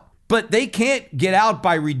out. But they can't get out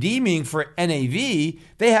by redeeming for NAV.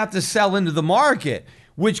 They have to sell into the market,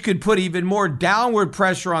 which could put even more downward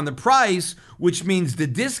pressure on the price, which means the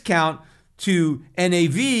discount to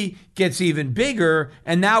NAV gets even bigger.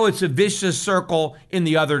 And now it's a vicious circle in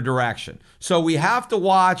the other direction. So we have to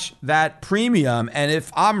watch that premium. And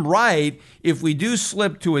if I'm right, if we do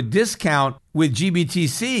slip to a discount with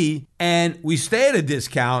GBTC and we stay at a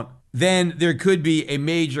discount, then there could be a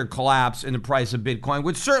major collapse in the price of Bitcoin,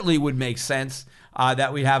 which certainly would make sense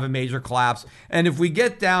that we have a major collapse. And if we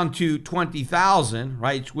get down to 20,000,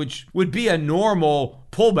 right, which would be a normal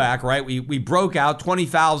pullback, right? We broke out,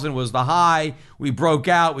 20,000 was the high. We broke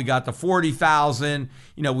out, we got to 40,000,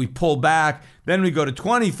 we pulled back. Then we go to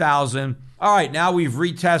 20,000. All right, now we've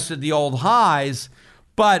retested the old highs,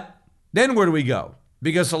 but then where do we go?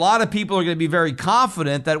 Because a lot of people are going to be very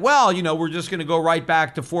confident that, well, we're just going to go right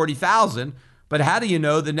back to 40,000. But how do you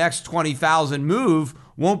know the next 20,000 move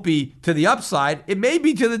won't be to the upside? It may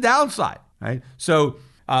be to the downside, right? So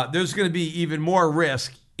there's going to be even more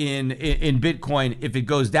risk in Bitcoin if it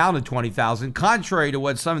goes down to 20,000, contrary to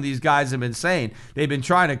what some of these guys have been saying. They've been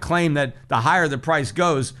trying to claim that the higher the price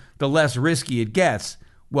goes, the less risky it gets.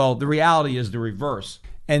 Well, the reality is the reverse.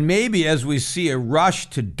 And maybe as we see a rush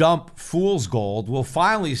to dump fool's gold, we'll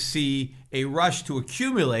finally see a rush to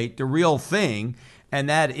accumulate the real thing, and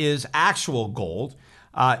that is actual gold.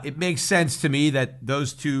 It makes sense to me that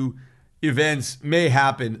those two events may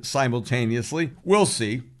happen simultaneously. We'll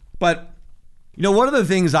see. But, one of the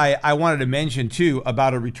things I wanted to mention, too,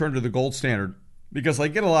 about a return to the gold standard, because I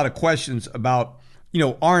get a lot of questions about,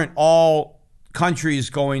 aren't all countries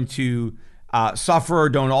going to suffer?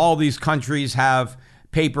 Don't all these countries have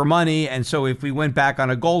paper money? And so if we went back on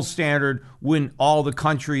a gold standard, wouldn't all the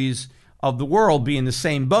countries of the world be in the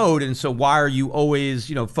same boat? And so why are you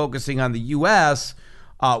always, focusing on the U.S.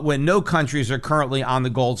 When no countries are currently on the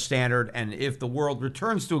gold standard? And if the world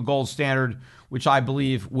returns to a gold standard, which I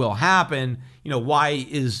believe will happen, why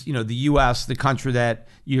is, the U.S. the country that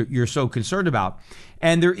you're so concerned about?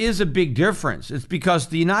 And there is a big difference. It's because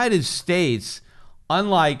the United States,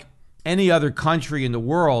 unlike any other country in the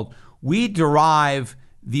world, we derive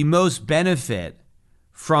the most benefit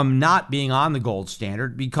from not being on the gold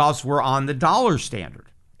standard because we're on the dollar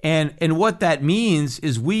standard. And what that means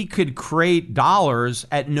is we could create dollars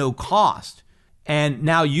at no cost and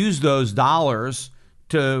now use those dollars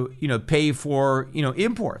to, pay for,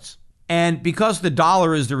 imports. And because the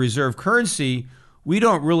dollar is the reserve currency, we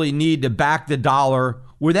don't really need to back the dollar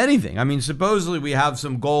with anything. I mean, supposedly we have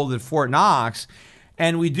some gold at Fort Knox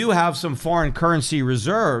and we do have some foreign currency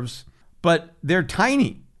reserves, but they're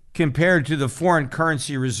tiny compared to the foreign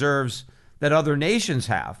currency reserves that other nations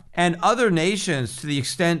have. And other nations, to the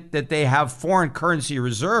extent that they have foreign currency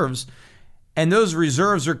reserves, and those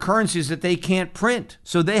reserves are currencies that they can't print.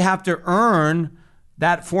 So they have to earn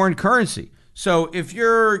that foreign currency. So if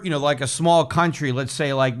you're, like a small country, let's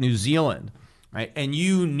say like New Zealand, right, and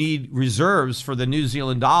you need reserves for the New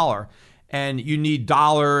Zealand dollar, and you need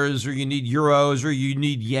dollars or you need euros or you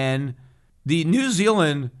need yen, the New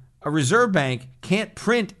Zealand Reserve Bank can't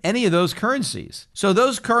print any of those currencies. So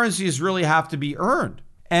those currencies really have to be earned.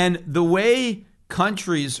 And the way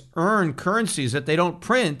countries earn currencies that they don't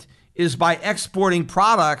print is by exporting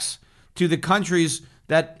products to the countries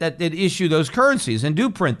that issue those currencies and do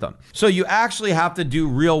print them. So you actually have to do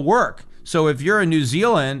real work. So if you're in New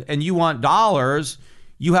Zealand and you want dollars,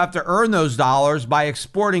 you have to earn those dollars by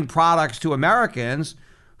exporting products to Americans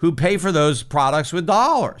who pay for those products with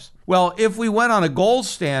dollars. Well, if we went on a gold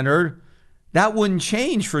standard, that wouldn't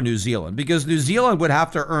change for New Zealand because New Zealand would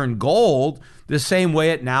have to earn gold the same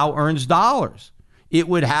way it now earns dollars. It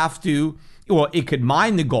would have to, it could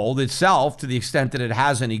mine the gold itself to the extent that it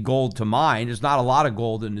has any gold to mine. There's not a lot of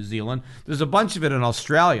gold in New Zealand. There's a bunch of it in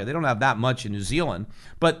Australia. They don't have that much in New Zealand,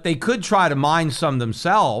 but they could try to mine some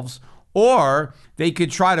themselves, or they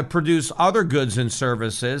could try to produce other goods and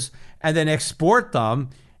services and then export them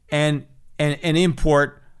and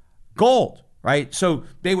import gold, right? So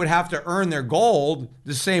they would have to earn their gold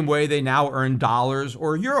the same way they now earn dollars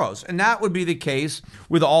or euros. And that would be the case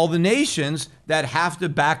with all the nations that have to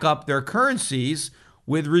back up their currencies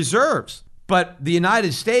with reserves. But the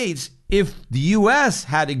United States, if the U.S.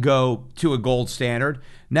 had to go to a gold standard,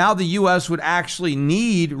 now the U.S. would actually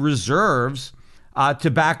need reserves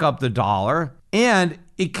to back up the dollar. And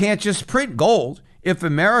it can't just print gold. If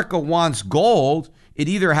America wants gold, it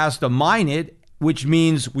either has to mine it which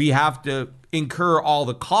means we have to incur all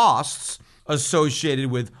the costs associated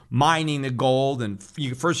with mining the gold. And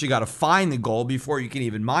first you got to find the gold before you can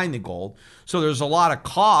even mine the gold. So there's a lot of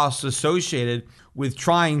costs associated with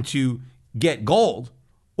trying to get gold.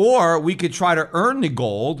 Or we could try to earn the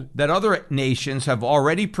gold that other nations have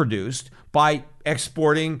already produced by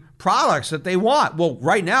exporting products that they want. Well,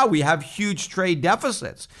 right now we have huge trade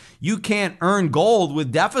deficits. You can't earn gold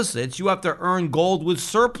with deficits. You have to earn gold with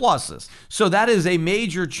surpluses. So that is a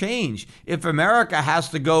major change. If America has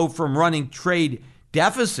to go from running trade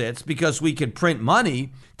deficits because we can print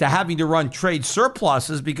money to having to run trade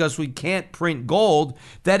surpluses because we can't print gold,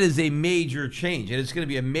 that is a major change. And it's going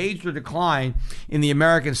to be a major decline in the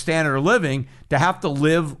American standard of living to have to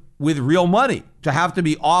live with real money, to have to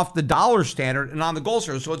be off the dollar standard and on the gold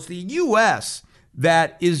standard. So it's the U.S.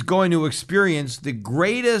 that is going to experience the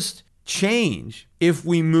greatest change if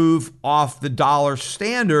we move off the dollar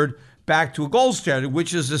standard back to a gold standard,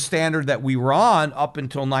 which is the standard that we were on up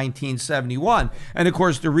until 1971. And of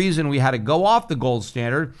course, the reason we had to go off the gold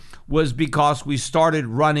standard was because we started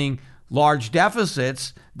running large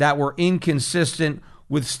deficits that were inconsistent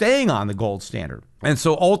with staying on the gold standard. And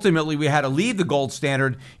so ultimately we had to leave the gold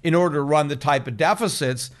standard in order to run the type of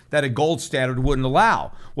deficits that a gold standard wouldn't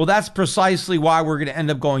allow. Well, that's precisely why we're going to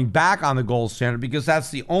end up going back on the gold standard, because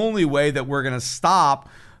that's the only way that we're going to stop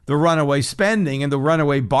the runaway spending and the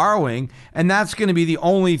runaway borrowing. And that's going to be the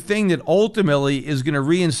only thing that ultimately is going to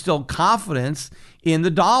reinstill confidence in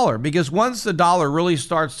the dollar. Because once the dollar really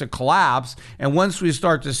starts to collapse, and once we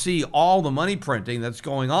start to see all the money printing that's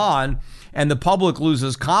going on, and the public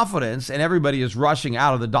loses confidence and everybody is rushing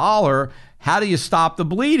out of the dollar, how do you stop the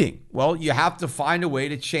bleeding? Well, you have to find a way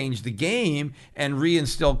to change the game and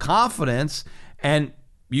reinstill confidence. And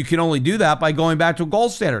you can only do that by going back to a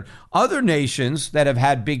gold standard. Other nations that have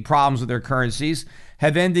had big problems with their currencies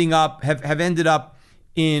have ended up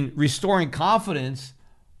in restoring confidence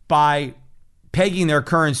by pegging their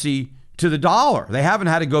currency to the dollar. They haven't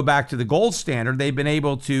had to go back to the gold standard. They've been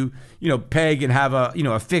able to, peg and have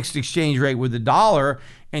a fixed exchange rate with the dollar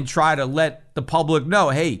and try to let the public know,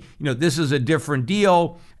 hey, this is a different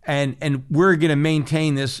deal, and we're going to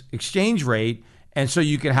maintain this exchange rate. And so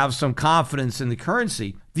you can have some confidence in the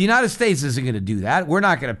currency. The United States isn't going to do that. We're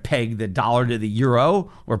not going to peg the dollar to the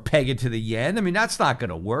euro or peg it to the yen. I mean, that's not going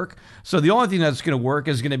to work. So the only thing that's going to work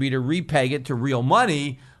is going to be to repeg it to real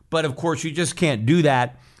money. But of course, you just can't do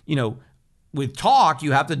that, with talk.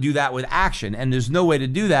 You have to do that with action. And there's no way to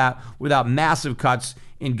do that without massive cuts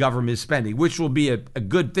in government spending, which will be a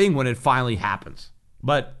good thing when it finally happens.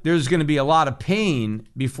 But there's going to be a lot of pain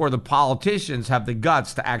before the politicians have the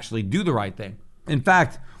guts to actually do the right thing. In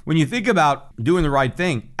fact, when you think about doing the right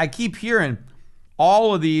thing, I keep hearing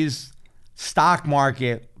all of these stock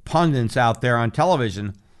market pundits out there on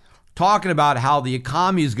television talking about how the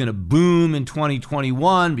economy is going to boom in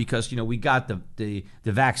 2021 because, we got the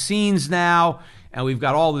vaccines now, and we've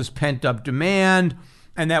got all this pent up demand,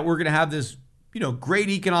 and that we're going to have this, great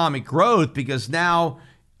economic growth because now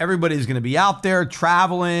everybody's going to be out there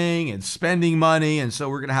traveling and spending money. And so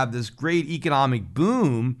we're going to have this great economic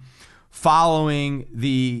boom following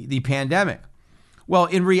the pandemic. Well,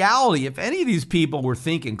 in reality, if any of these people were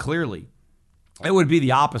thinking clearly, it would be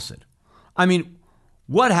the opposite. I mean,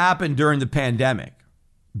 what happened during the pandemic?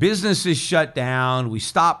 Businesses shut down, we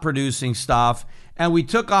stopped producing stuff, and we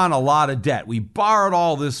took on a lot of debt. We borrowed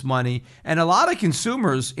all this money, and a lot of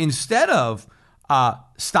consumers, instead of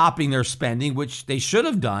stopping their spending, which they should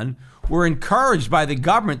have done, were encouraged by the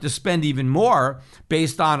government to spend even more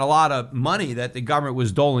based on a lot of money that the government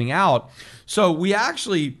was doling out. So we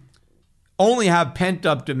actually only have pent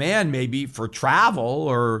up demand maybe for travel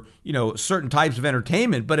or, certain types of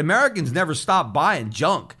entertainment, but Americans never stop buying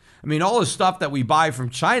junk. I mean, all the stuff that we buy from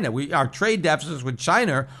China, our trade deficits with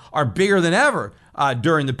China are bigger than ever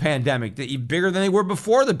during the pandemic, bigger than they were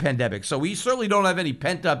before the pandemic. So we certainly don't have any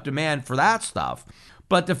pent up demand for that stuff.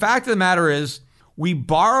 But the fact of the matter is, we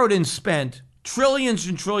borrowed and spent trillions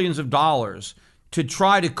and trillions of dollars to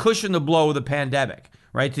try to cushion the blow of the pandemic,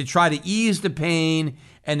 right? To try to ease the pain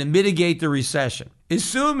and to mitigate the recession.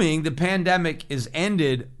 Assuming the pandemic is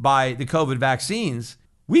ended by the COVID vaccines,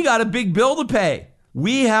 we got a big bill to pay.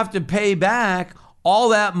 We have to pay back all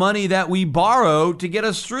that money that we borrowed to get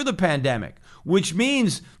us through the pandemic, which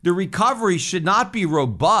means the recovery should not be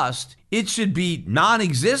robust. It should be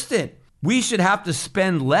non-existent. We should have to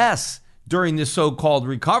spend less during this so-called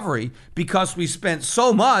recovery because we spent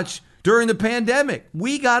so much during the pandemic.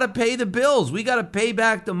 We got to pay the bills. We got to pay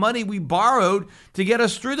back the money we borrowed to get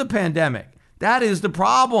us through the pandemic. That is the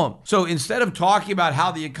problem. So instead of talking about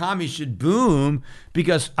how the economy should boom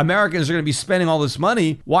because Americans are going to be spending all this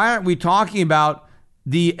money, why aren't we talking about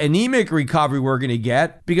the anemic recovery we're going to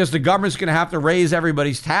get because the government's going to have to raise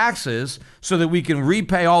everybody's taxes so that we can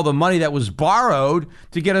repay all the money that was borrowed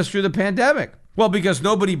to get us through the pandemic? Well, because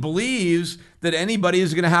nobody believes that anybody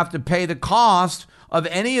is going to have to pay the cost of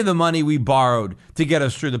any of the money we borrowed to get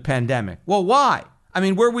us through the pandemic. Well, why? I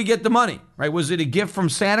mean, where'd we get the money, right? Was it a gift from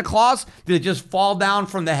Santa Claus? Did it just fall down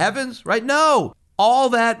from the heavens, right? No. All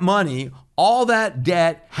that money, all that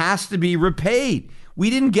debt has to be repaid. We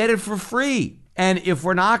didn't get it for free. And if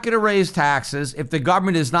we're not going to raise taxes, if the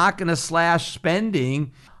government is not going to slash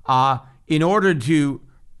spending in order to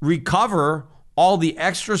recover all the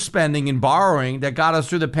extra spending and borrowing that got us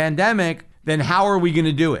through the pandemic, then how are we going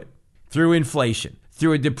to do it? Through inflation,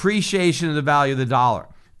 through a depreciation of the value of the dollar.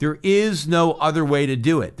 There is no other way to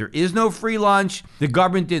do it. There is no free lunch. The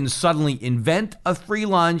government didn't suddenly invent a free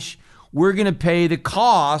lunch. We're going to pay the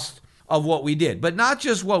cost of what we did, but not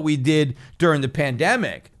just what we did during the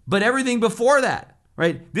pandemic, but everything before that,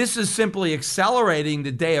 right? This is simply accelerating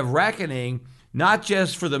the day of reckoning, not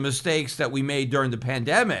just for the mistakes that we made during the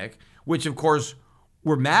pandemic, which of course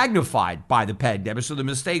were magnified by the pandemic. So the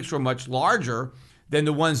mistakes were much larger than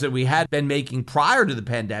the ones that we had been making prior to the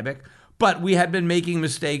pandemic. But we had been making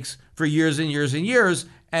mistakes for years and years and years,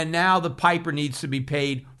 and now the piper needs to be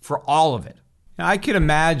paid for all of it. Now, I can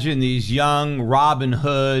imagine these young Robin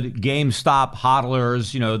Hood, GameStop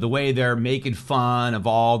hodlers, the way they're making fun of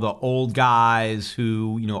all the old guys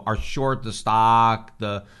who, are short the stock,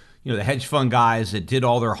 the hedge fund guys that did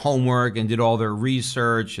all their homework and did all their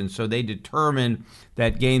research, and so they determined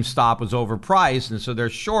that GameStop was overpriced, and so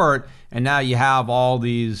they're short, and now you have all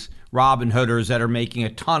these Robin Hooders that are making a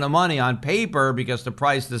ton of money on paper because the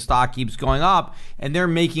price of the stock keeps going up, and they're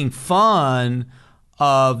making fun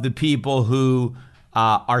of the people who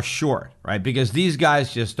are short, right? Because these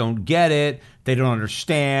guys just don't get it. They don't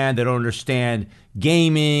understand. They don't understand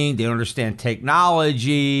gaming. They don't understand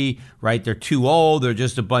technology, right? They're too old. They're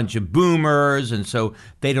just a bunch of boomers, and so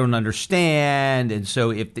they don't understand. And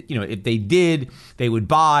so if they did, they would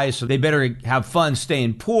buy. So they better have fun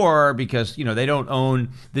staying poor because they don't own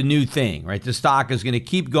the new thing, right? The stock is going to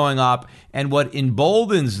keep going up, and what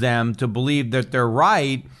emboldens them to believe that they're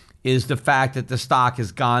right is the fact that the stock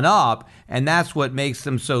has gone up, and that's what makes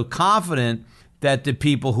them so confident that the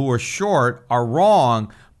people who are short are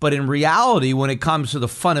wrong. But in reality, when it comes to the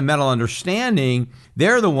fundamental understanding,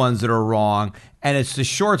 they're the ones that are wrong, and it's the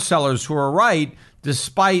short sellers who are right,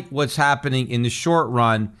 despite what's happening in the short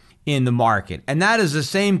run in the market. And that is the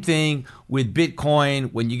same thing with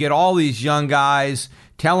Bitcoin. When you get all these young guys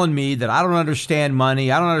telling me that I don't understand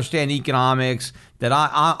money, I don't understand economics, that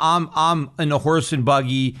I'm in the horse and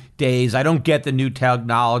buggy days, I don't get the new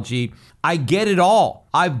technology. I get it all.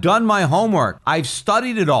 I've done my homework. I've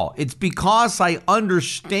studied it all. It's because I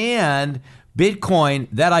understand Bitcoin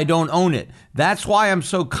that I don't own it. That's why I'm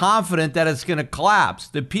so confident that it's going to collapse.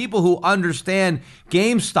 The people who understand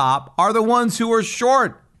GameStop are the ones who are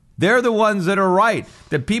short. They're the ones that are right.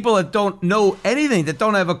 The people that don't know anything, that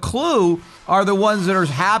don't have a clue, are the ones that are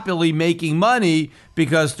happily making money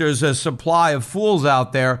because there's a supply of fools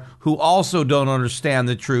out there who also don't understand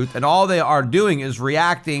the truth. And all they are doing is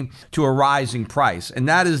reacting to a rising price. And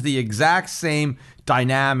that is the exact same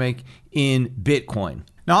dynamic in Bitcoin.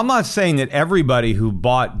 Now, I'm not saying that everybody who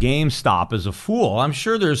bought GameStop is a fool. I'm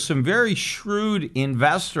sure there's some very shrewd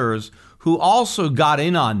investors who also got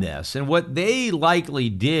in on this. And what they likely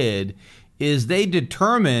did is they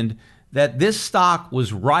determined that this stock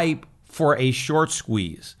was ripe for a short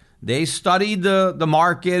squeeze. They studied the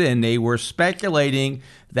market and they were speculating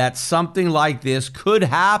that something like this could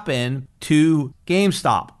happen to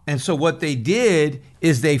GameStop. And so what they did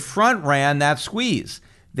is they front ran that squeeze.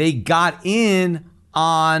 They got in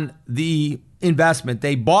on the investment.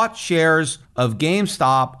 They bought shares of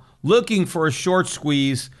GameStop looking for a short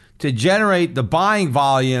squeeze to generate the buying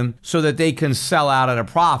volume so that they can sell out at a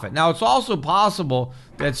profit. Now, it's also possible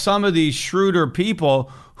that some of these shrewder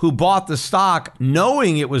people who bought the stock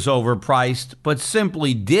knowing it was overpriced, but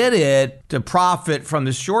simply did it to profit from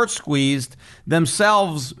the short squeezed,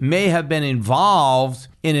 themselves may have been involved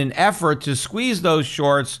in an effort to squeeze those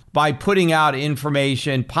shorts by putting out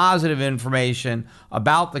information, positive information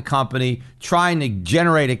about the company, trying to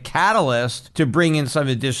generate a catalyst to bring in some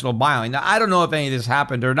additional buying. Now, I don't know if any of this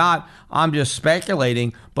happened or not. I'm just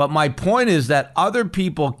speculating. But my point is that other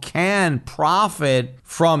people can profit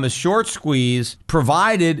from a short squeeze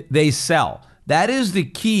provided they sell. That is the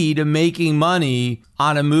key to making money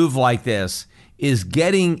on a move like this, is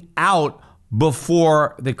getting out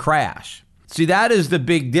before the crash. See, that is the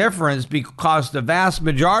big difference, because the vast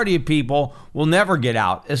majority of people will never get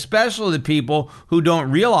out, especially the people who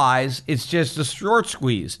don't realize it's just a short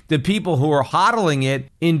squeeze. The people who are hodling it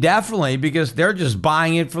indefinitely because they're just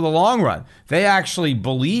buying it for the long run. They actually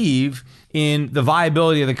believe in the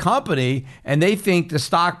viability of the company, and they think the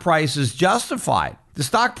stock price is justified. The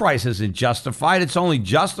stock price isn't justified. It's only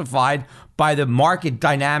justified by the market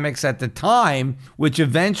dynamics at the time, which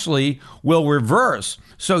eventually will reverse.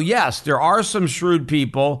 So yes, there are some shrewd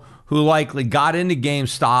people who likely got into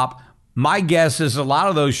GameStop. My guess is a lot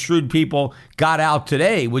of those shrewd people got out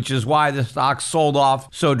today, which is why the stock sold off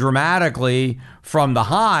so dramatically from the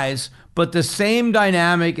highs. But the same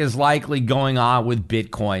dynamic is likely going on with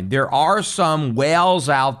Bitcoin. There are some whales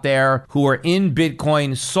out there who are in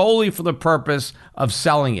Bitcoin solely for the purpose of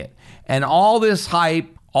selling it. And all this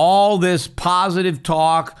hype, all this positive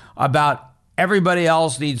talk about everybody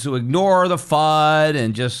else needs to ignore the FUD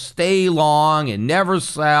and just stay long and never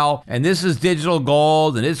sell. And this is digital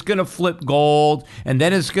gold, and it's going to flip gold, and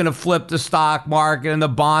then it's going to flip the stock market and the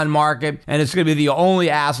bond market, and it's going to be the only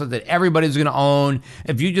asset that everybody's going to own.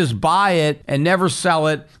 If you just buy it and never sell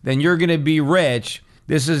it, then you're going to be rich.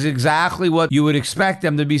 This is exactly what you would expect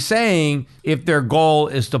them to be saying if their goal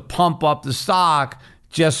is to pump up the stock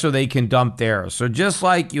just so they can dump theirs. So just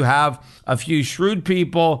like you have a few shrewd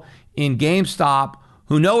people in GameStop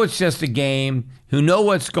who know it's just a game, who know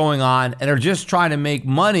what's going on, and are just trying to make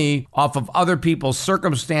money off of other people's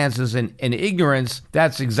circumstances and ignorance,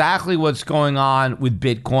 that's exactly what's going on with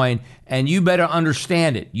Bitcoin. And you better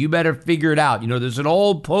understand it. You better figure it out. You know, there's an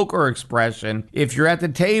old poker expression: if you're at the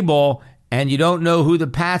table and you don't know who the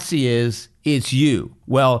patsy is, it's you.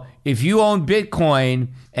 Well, if you own Bitcoin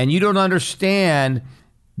and you don't understand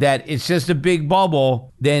that it's just a big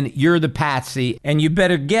bubble, then you're the patsy, and you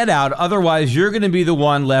better get out. Otherwise, you're going to be the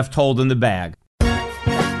one left holding the bag.